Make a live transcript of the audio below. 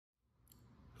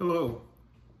Hello,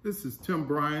 this is Tim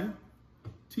Bryant,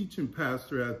 teaching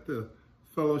pastor at the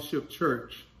Fellowship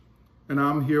Church, and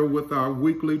I'm here with our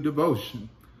weekly devotion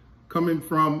coming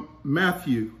from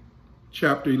Matthew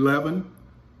chapter 11,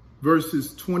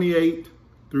 verses 28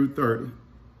 through 30.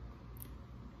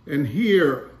 And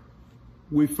here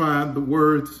we find the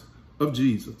words of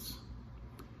Jesus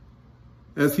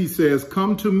as he says,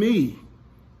 "Come to me,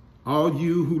 all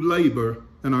you who labor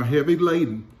and are heavy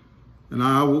laden, and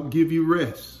I will give you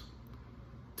rest.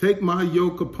 Take my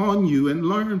yoke upon you and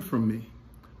learn from me,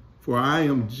 for I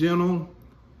am gentle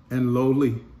and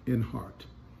lowly in heart,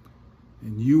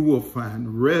 and you will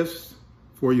find rest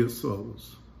for your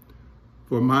souls.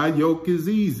 For my yoke is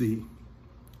easy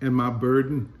and my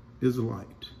burden is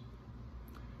light."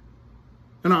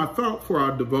 And our thought for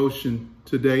our devotion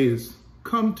today is,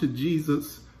 come to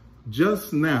Jesus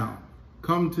just now.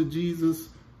 Come to Jesus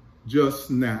just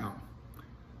now.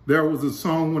 There was a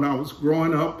song when I was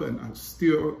growing up, and I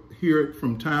still hear it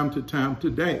from time to time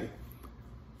today.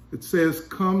 It says,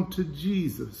 "Come to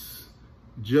Jesus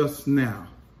just now.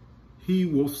 He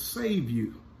will save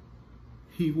you.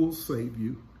 He will save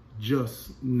you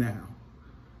just now."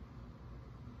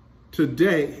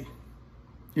 Today,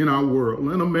 in our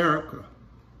world, in America,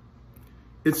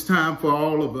 it's time for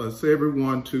all of us,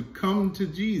 everyone, to come to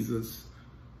Jesus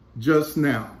just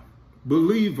now.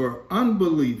 Believer,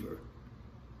 unbeliever,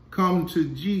 come to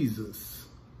Jesus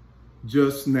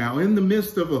just now. In the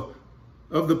midst of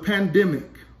the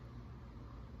pandemic,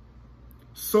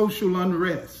 social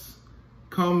unrest,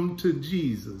 come to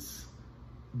Jesus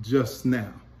just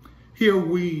now. Here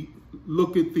we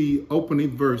look at the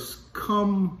opening verse,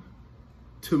 "Come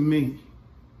to me."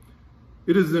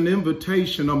 It is an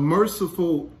invitation, a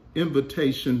merciful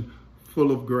invitation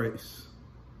full of grace.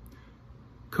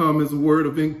 Come is a word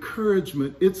of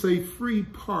encouragement. It's a free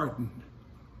pardon.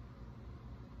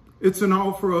 It's an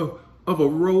offer of a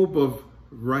robe of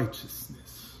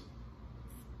righteousness,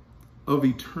 of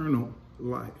eternal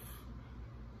life.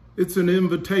 It's an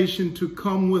invitation to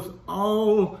come with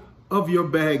all of your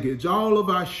baggage, all of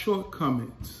our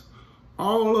shortcomings,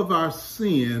 all of our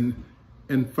sin,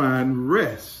 and find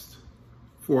rest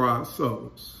for our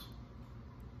souls.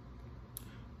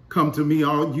 "Come to me,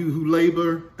 all you who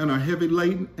labor and are heavy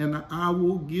laden, and I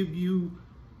will give you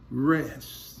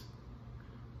rest."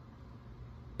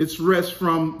 It's rest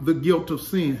from the guilt of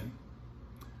sin,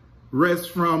 rest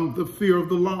from the fear of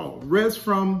the law, rest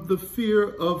from the fear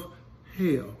of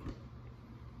hell.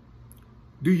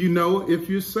 Do you know if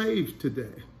you're saved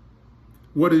today?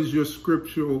 What is your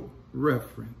scriptural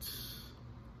reference?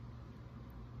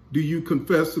 Do you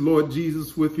confess the Lord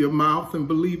Jesus with your mouth and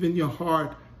believe in your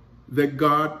heart that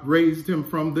God raised him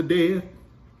from the dead?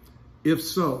 If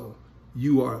so,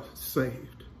 you are saved.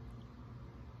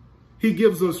 He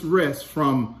gives us rest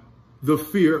from the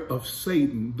fear of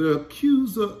Satan, the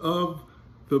accuser of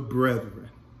the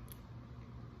brethren.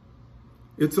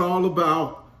 It's all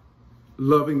about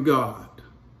loving God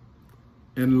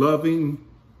and loving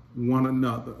one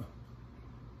another.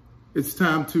 It's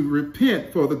time to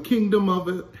repent, for the kingdom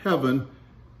of heaven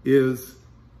is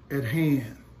at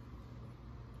hand.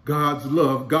 God's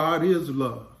love, God is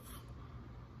love.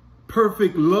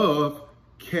 Perfect love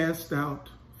casts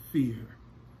out fear.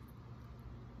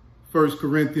 1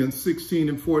 Corinthians 16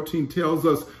 and 14 tells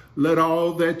us, "Let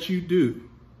all that you do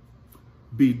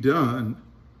be done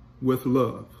with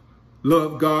love."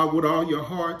 Love God with all your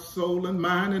heart, soul, and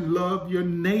mind, and love your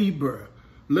neighbor.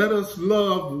 Let us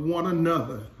love one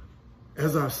another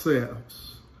as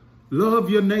ourselves. Love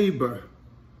your neighbor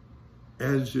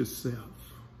as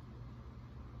yourself.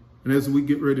 And as we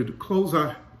get ready to close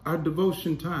our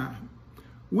devotion time,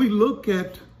 we look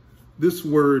at this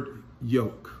word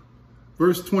yoke.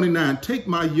 Verse 29, "Take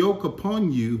my yoke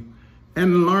upon you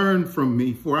and learn from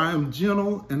me, for I am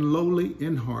gentle and lowly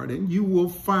in heart, and you will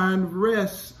find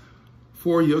rest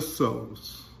for your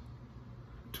souls."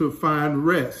 To find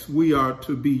rest, we are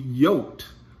to be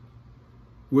yoked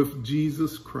with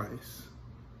Jesus Christ.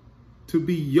 To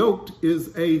be yoked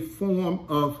is a form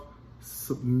of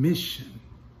submission,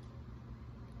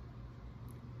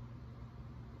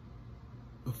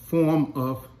 a form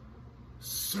of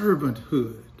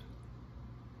servanthood.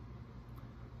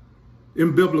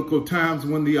 In biblical times,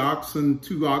 when the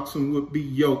two oxen would be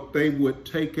yoked, they would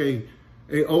take a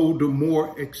older,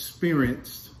 more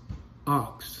experienced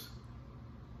ox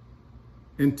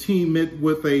and team it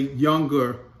with a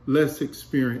younger, less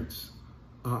experienced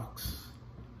ox.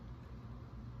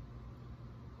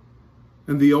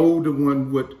 And the older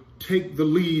one would take the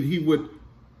lead.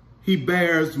 He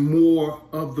bears more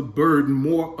of the burden,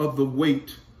 more of the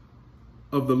weight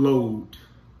of the load.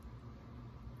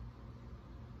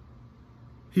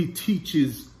 he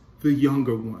teaches the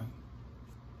younger one.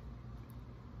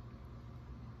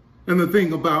 And the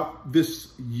thing about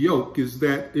this yoke is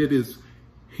that it is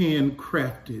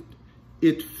handcrafted.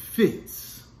 It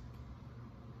fits.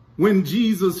 When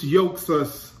Jesus yokes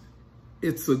us,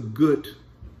 it's a good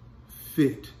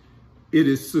fit. It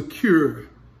is secure.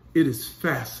 It is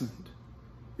fastened.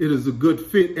 It is a good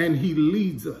fit, and he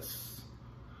leads us.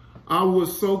 I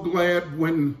was so glad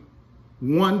when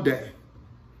one day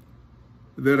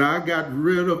that I got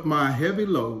rid of my heavy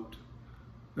load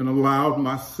and allowed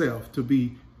myself to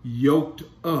be yoked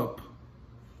up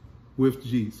with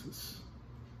Jesus.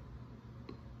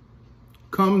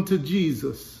 Come to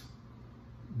Jesus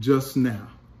just now.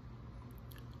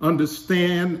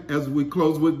 Understand, as we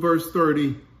close with verse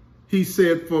 30, he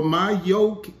said, "For my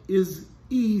yoke is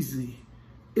easy."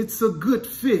 It's a good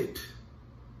fit.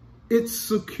 It's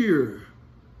secure.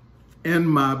 And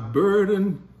my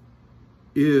burden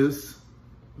is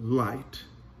light.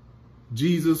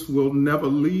 Jesus will never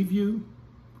leave you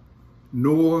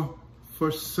nor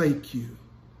forsake you.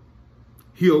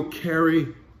 He'll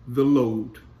carry the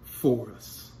load for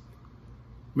us.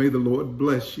 May the Lord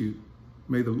bless you.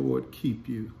 May the Lord keep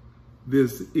you.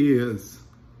 This is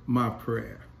my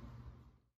prayer.